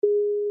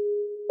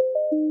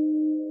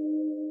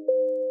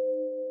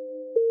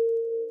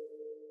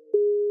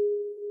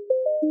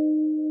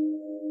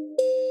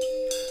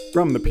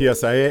From the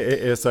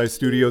PSIA ASI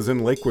studios in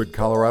Lakewood,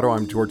 Colorado,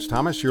 I'm George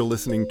Thomas. You're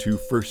listening to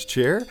First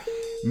Chair.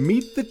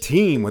 Meet the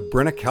Team with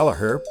Brenna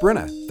Kelleher.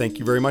 Brenna, thank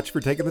you very much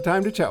for taking the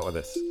time to chat with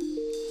us.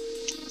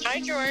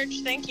 Hi,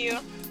 George. Thank you.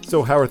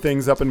 So how are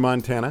things up in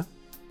Montana?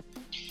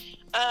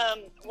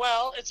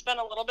 Well, it's been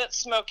a little bit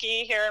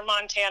smoky here in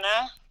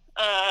Montana.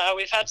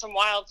 We've had some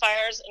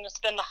wildfires, and it's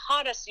been the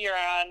hottest year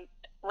on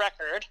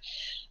record.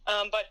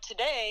 But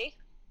today,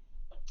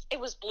 it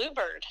was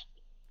bluebird.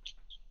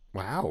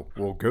 Wow.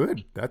 Well,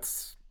 good.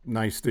 That's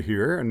nice to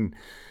hear. And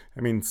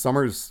I mean,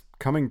 summer's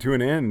coming to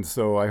an end,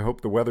 so I hope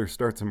the weather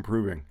starts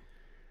improving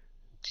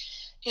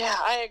Yeah,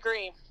 I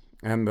agree.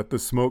 and that the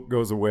smoke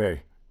goes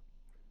away.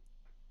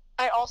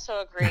 I also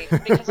agree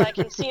because I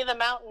can see the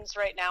mountains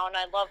right now, and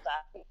I love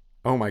that.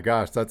 Oh my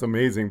gosh, that's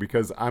amazing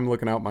because I'm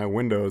looking out my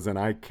windows and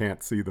I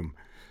can't see them.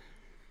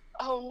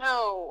 Oh,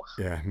 no.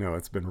 Yeah, no,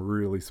 it's been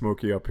really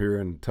smoky up here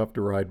and tough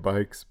to ride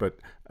bikes, but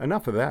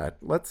enough of that.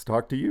 Let's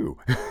talk to you.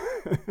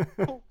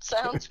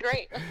 Sounds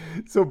great.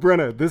 So,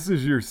 Brenna, this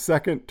is your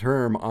second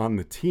term on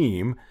the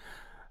team.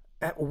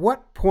 At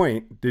what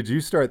point did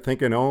you start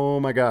thinking, oh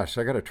my gosh,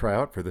 I got to try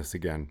out for this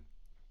again?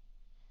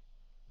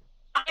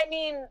 I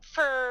mean,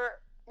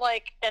 for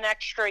like an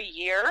extra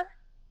year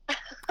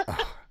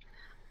Ah,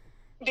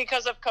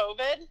 because of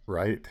COVID.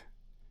 right.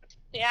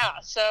 Yeah,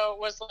 so it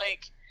was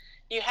like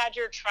you had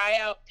your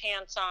tryout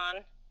pants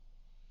on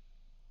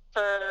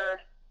for,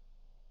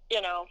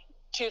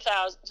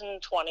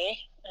 2020,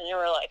 and you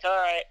were like, all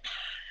right,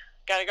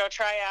 got to go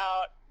try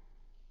out.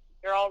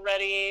 You're all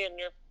ready, and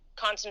you're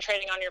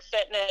concentrating on your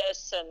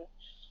fitness and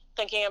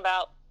thinking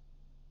about,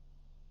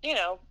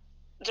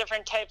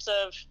 different types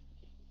of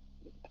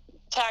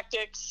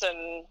tactics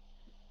and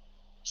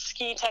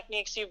ski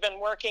techniques you've been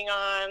working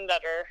on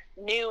that are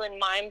new and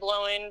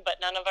mind-blowing, but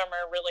none of them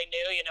are really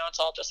new. It's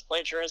all just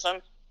plagiarism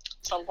at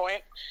some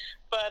point.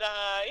 But,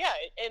 yeah,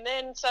 and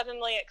then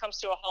suddenly it comes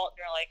to a halt, and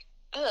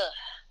you're like, ugh.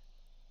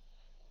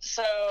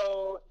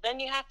 So then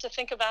you have to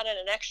think about it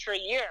an extra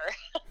year.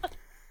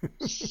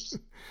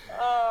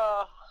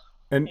 Oh,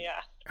 And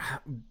yeah.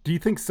 do you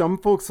think some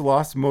folks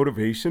lost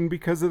motivation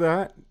because of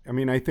that? I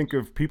mean, I think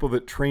of people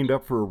that trained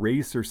up for a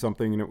race or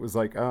something and it was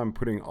like, oh, I'm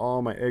putting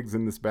all my eggs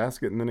in this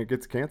basket and then it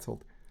gets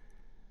canceled.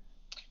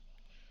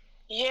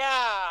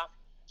 Yeah,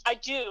 I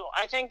do.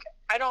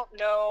 I don't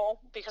know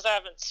because I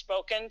haven't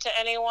spoken to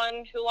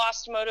anyone who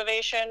lost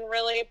motivation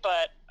really,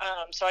 but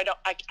so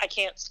I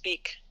can't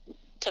speak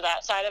to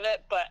that side of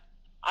it, but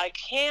I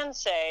can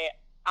say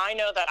I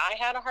know that I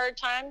had a hard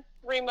time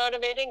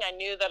remotivating. I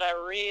knew that I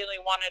really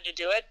wanted to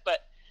do it,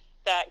 but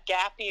that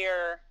gap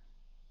year,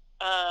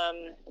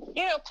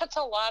 puts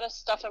a lot of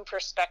stuff in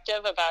perspective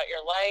about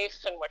your life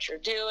and what you're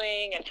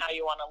doing and how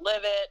you want to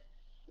live it.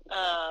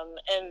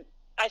 And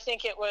I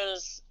think it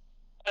was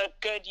a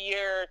good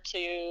year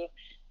to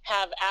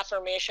have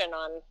affirmation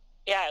on,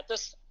 yeah,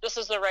 this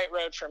is the right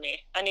road for me.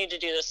 I need to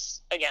do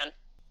this again.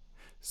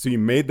 So you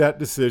made that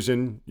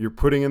decision, you're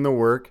putting in the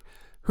work.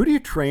 Who do you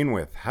train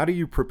with? How do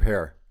you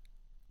prepare?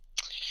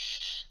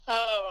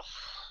 Oh,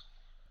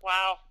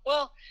 wow.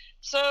 Well,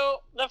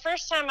 so the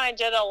first time I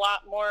did a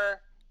lot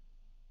more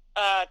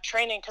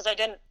training because I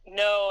didn't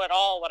know at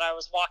all what I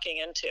was walking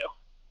into,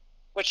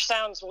 which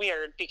sounds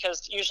weird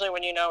because usually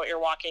when you know what you're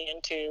walking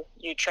into,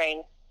 you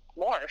train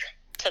more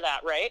to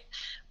that, right?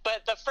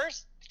 But the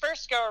first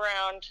go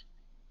around,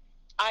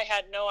 I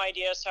had no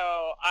idea, so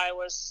I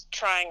was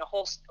trying a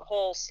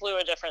whole slew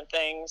of different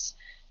things.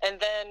 And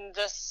then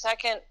the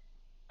second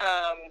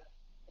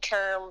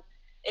term,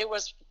 it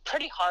was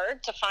pretty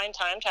hard to find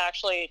time to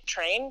actually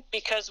train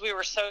because we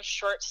were so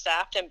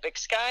short-staffed in Big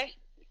Sky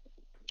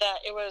that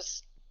it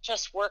was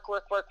just work.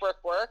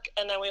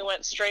 And then we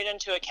went straight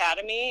into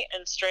academy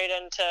and straight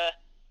into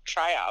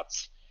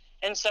tryouts.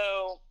 And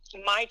so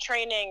my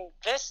training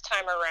this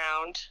time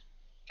around,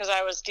 because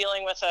I was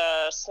dealing with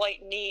a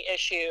slight knee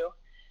issue,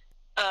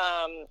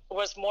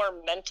 was more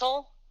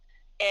mental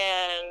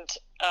and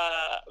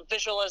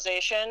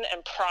visualization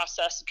and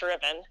process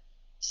driven.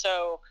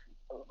 So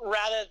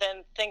rather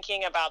than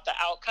thinking about the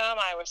outcome,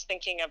 I was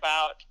thinking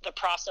about the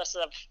process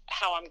of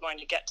how I'm going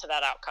to get to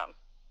that outcome.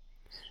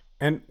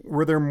 And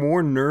were there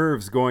more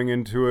nerves going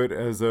into it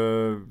as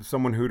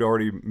someone who'd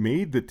already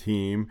made the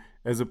team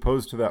as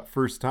opposed to that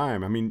first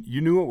time? I mean,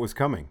 you knew it was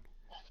coming.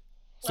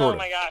 Sort Oh of.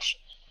 my gosh.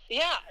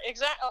 Yeah,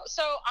 exactly.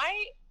 So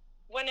I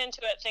went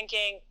into it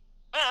thinking,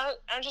 well,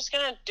 I'm just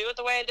going to do it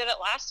the way I did it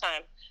last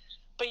time.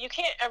 But you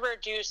can't ever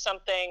do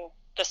something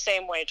the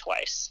same way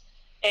twice.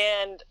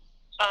 And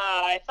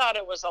I thought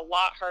it was a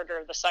lot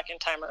harder the second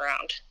time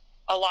around.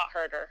 A lot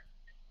harder.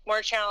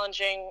 More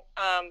challenging.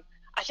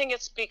 I think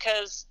it's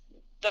because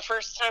the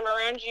first time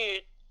around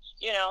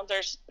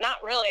there's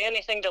not really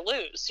anything to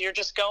lose. You're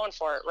just going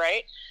for it,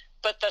 right?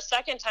 But the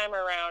second time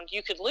around,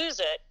 you could lose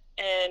it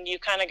and you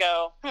kind of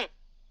go, all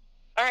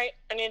right,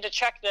 I need to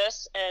check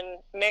this and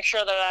make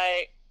sure that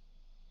I,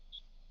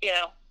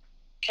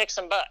 kick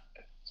some butt.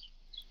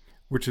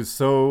 Which is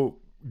so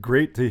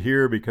great to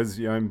hear because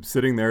I'm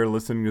sitting there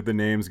listening to the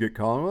names get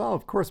called. Well,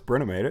 of course,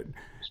 Brenna made it.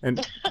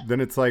 And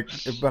then it's like,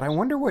 but I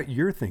wonder what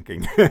you're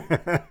thinking.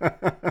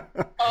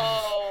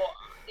 Oh,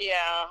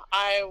 yeah.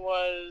 I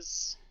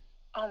was,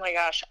 oh my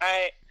gosh.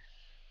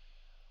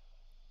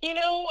 You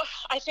know,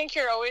 I think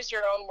you're always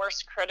your own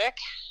worst critic,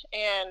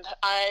 and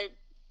I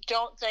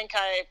don't think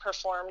I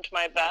performed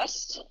my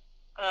best.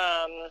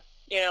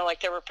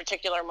 Like there were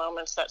particular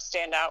moments that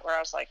stand out where I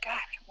was like, God,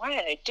 why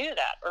did I do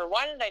that? Or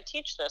why did I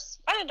teach this?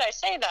 Why did I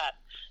say that?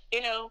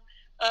 You know,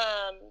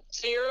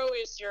 so you're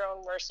always your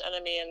own worst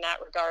enemy in that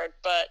regard.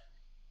 But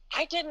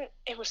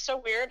it was so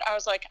weird. I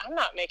was like, I'm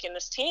not making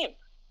this team.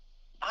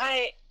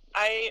 My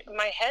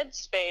head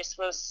space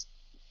was,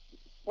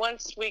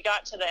 once we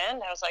got to the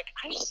end, I was like,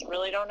 I just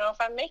really don't know if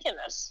I'm making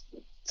this.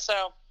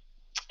 So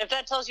if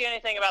that tells you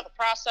anything about the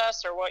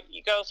process or what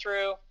you go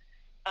through,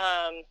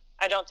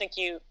 I don't think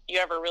you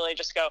ever really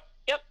just go,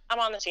 yep, I'm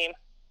on the team.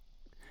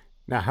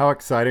 Now, how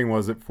exciting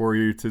was it for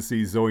you to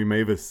see Zoe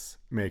Mavis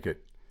make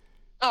it?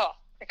 Oh,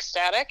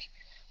 ecstatic.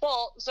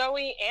 Well,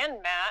 Zoe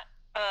and Matt,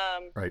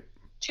 Right.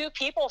 two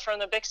people from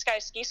the Big Sky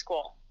Ski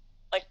School.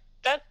 Like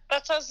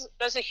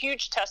that's a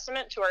huge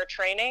testament to our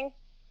training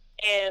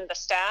and the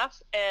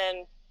staff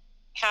and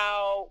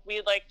how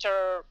we like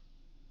to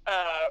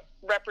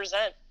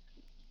represent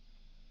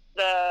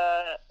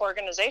the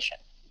organization,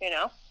 you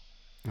know?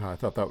 Oh, I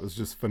thought that was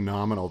just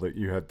phenomenal that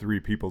you had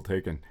 3 people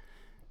taken.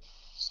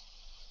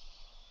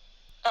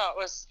 Oh,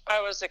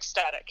 I was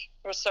ecstatic.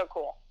 It was so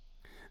cool.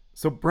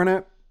 So,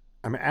 Brenna,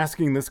 I'm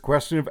asking this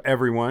question of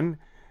everyone.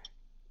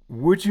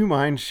 Would you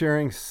mind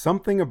sharing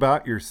something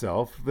about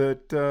yourself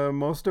that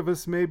most of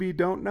us maybe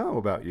don't know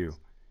about you?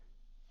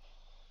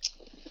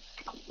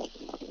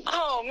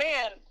 Oh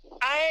man,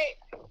 I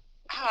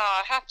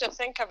have to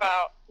think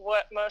about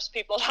what most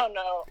people don't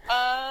know.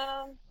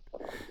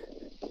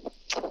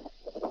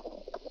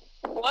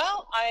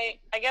 Well, I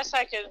guess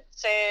I could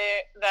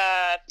say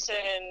that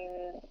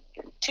in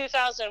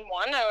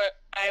 2001,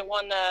 I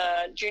won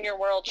the Junior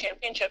World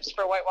Championships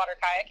for whitewater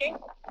kayaking.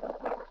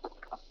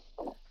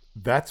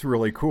 That's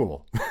really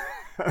cool.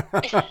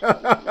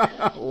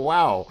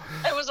 Wow.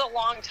 It was a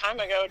long time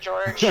ago,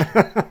 George.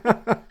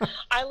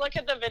 I look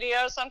at the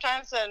videos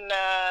sometimes and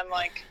I'm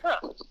like,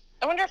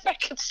 I wonder if I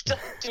could still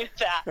do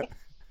that.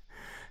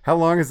 How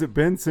long has it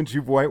been since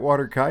you've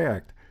whitewater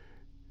kayaked?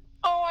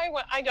 Oh,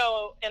 I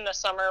go in the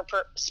summer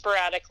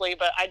sporadically,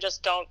 but I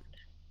just don't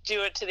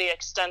do it to the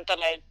extent that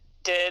I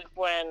did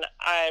when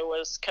I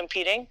was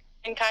competing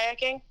in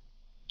kayaking.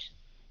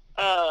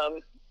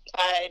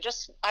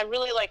 I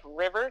really like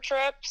river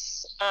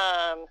trips,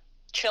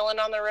 chilling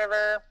on the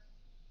river.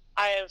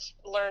 I've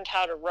learned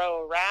how to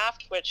row a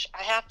raft, which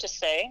I have to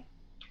say,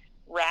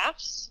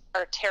 rafts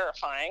are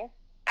terrifying,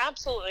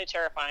 absolutely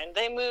terrifying.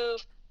 They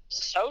move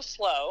so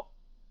slow,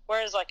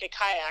 whereas like a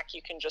kayak,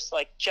 you can just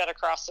like jet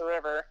across the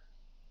river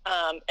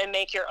and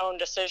make your own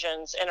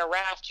decisions. In a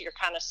raft, you're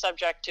kind of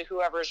subject to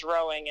whoever's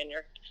rowing, and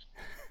you're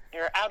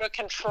out of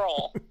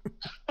control.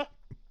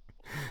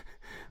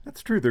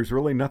 That's true. There's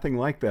really nothing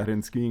like that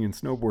in skiing and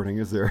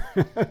snowboarding, is there?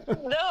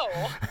 No.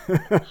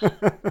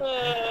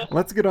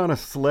 Let's get on a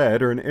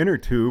sled or an inner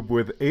tube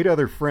with 8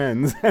 other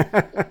friends.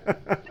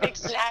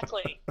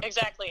 Exactly.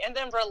 And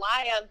then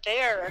rely on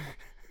their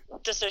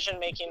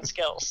decision-making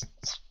skills.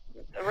 It's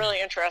a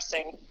really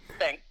interesting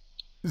thing.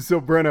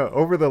 So, Brenna,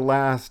 over the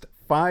last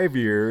 5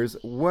 years,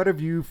 what have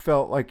you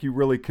felt like you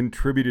really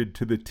contributed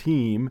to the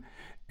team?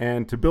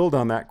 And to build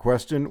on that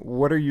question,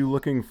 what are you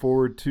looking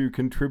forward to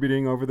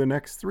contributing over the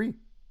next 3?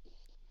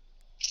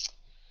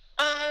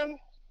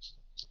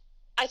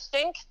 I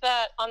think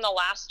that on the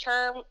last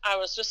term, I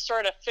was just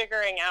sort of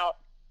figuring out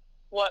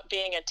what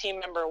being a team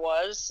member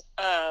was.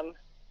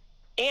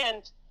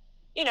 And,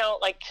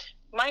 like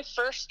my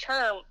first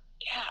term,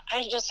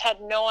 I just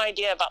had no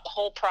idea about the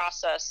whole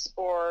process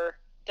or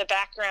the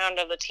background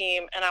of the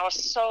team. And I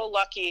was so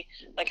lucky.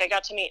 Like I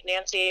got to meet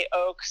Nancy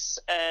Oakes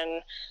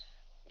and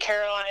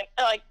Caroline.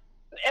 Like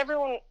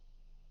everyone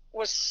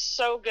was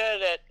so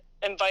good at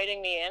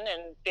inviting me in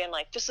and being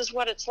like, this is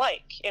what it's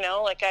like,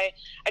 like I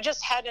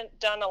just hadn't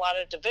done a lot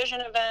of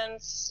division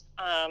events.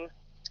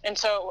 And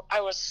so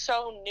I was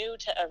so new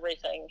to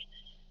everything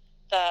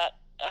that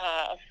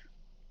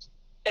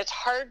it's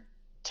hard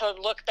to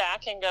look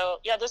back and go,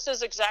 yeah, this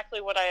is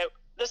exactly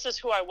this is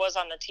who I was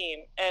on the team.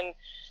 And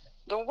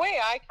the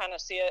way I kind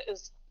of see it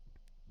is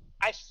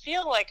I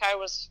feel like I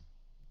was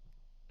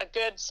a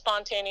good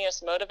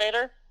spontaneous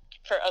motivator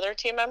for other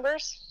team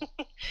members.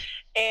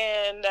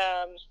 And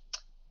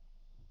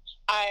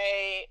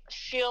I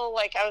feel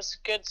like I was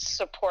good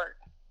support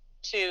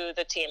to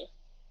the team.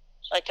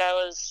 Like I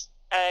was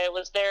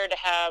there to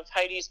have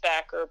Heidi's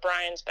back or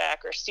Brian's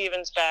back or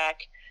Steven's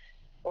back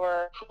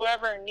or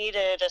whoever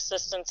needed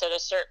assistance at a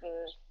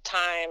certain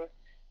time.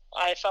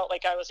 I felt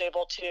like I was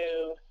able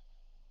to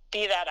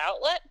be that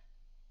outlet.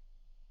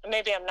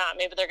 Maybe I'm not.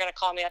 Maybe they're going to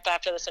call me up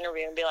after this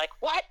interview and be like,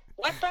 what,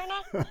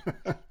 Brenna?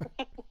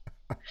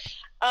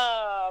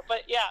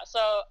 But yeah,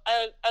 so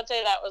I'd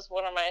say that was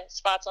one of my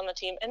spots on the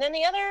team. And then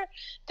the other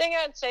thing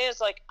I'd say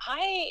is like,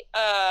 I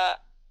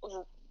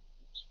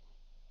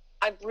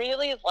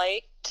really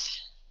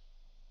liked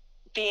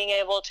being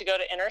able to go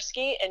to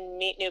Interski and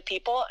meet new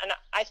people. And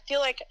I feel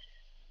like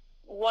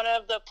one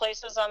of the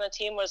places on the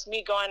team was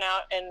me going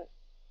out and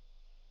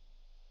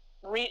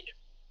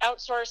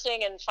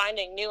outsourcing and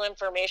finding new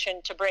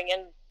information to bring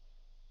in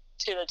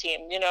to the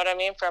team. You know what I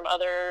mean? From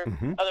other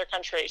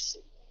countries.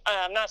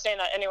 I'm not saying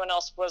that anyone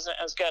else wasn't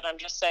as good. I'm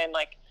just saying,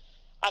 like,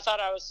 I thought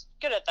I was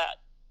good at that.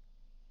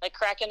 Like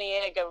cracking the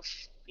egg of,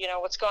 you know,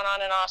 what's going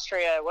on in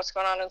Austria, what's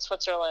going on in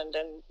Switzerland,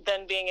 and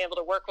then being able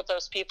to work with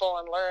those people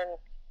and learn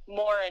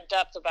more in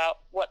depth about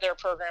what their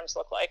programs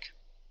look like.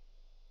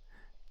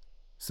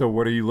 So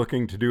what are you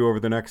looking to do over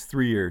the next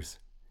 3 years?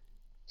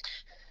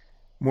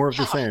 More of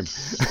the same.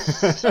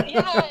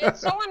 Yeah,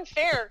 it's so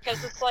unfair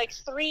because it's like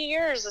 3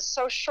 years is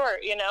so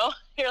short, you know?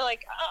 You're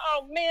like,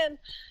 oh, man.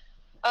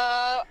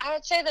 I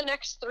would say the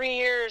next 3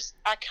 years,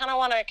 I kind of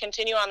want to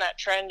continue on that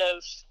trend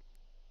of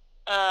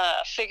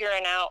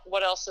figuring out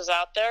what else is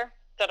out there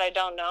that I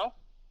don't know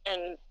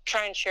and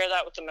try and share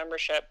that with the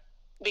membership,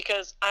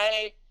 because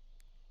I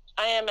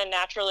am a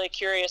naturally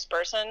curious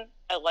person.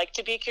 I like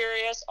to be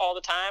curious all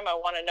the time. I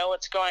want to know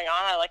what's going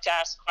on. I like to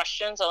ask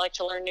questions. I like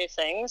to learn new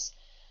things.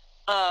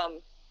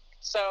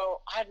 So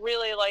I'd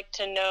really like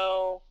to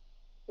know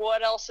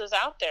what else is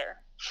out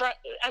there.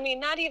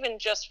 Not even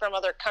just from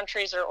other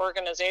countries or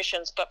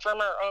organizations, but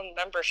from our own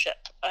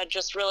membership. I'd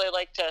just really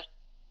like to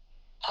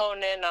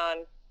hone in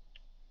on,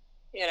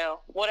 you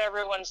know, what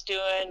everyone's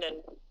doing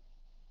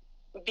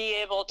and be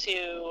able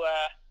to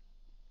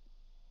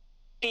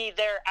be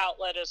their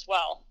outlet as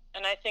well.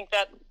 And I think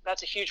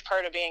that's a huge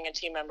part of being a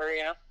team member,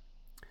 you know.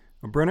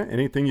 Well, Brenna,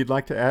 anything you'd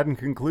like to add in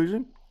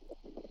conclusion?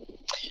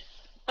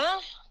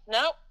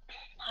 No.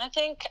 I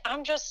think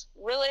I'm just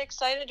really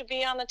excited to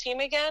be on the team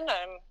again.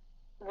 I'm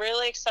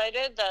really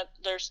excited that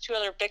there's 2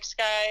 other Big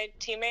Sky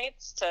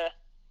teammates to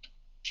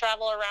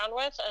travel around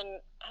with, and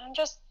I'm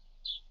just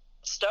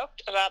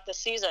stoked about the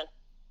season.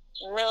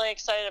 I'm really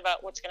excited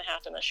about what's going to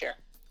happen this year.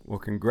 Well,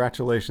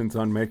 congratulations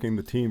on making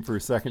the team for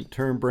a second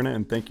term, Brenna,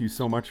 and thank you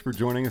so much for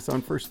joining us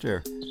on First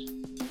Chair.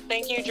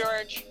 Thank you,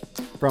 George.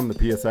 From the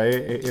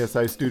PSIA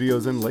ASI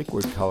studios in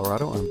Lakewood,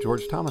 Colorado, I'm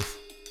George Thomas.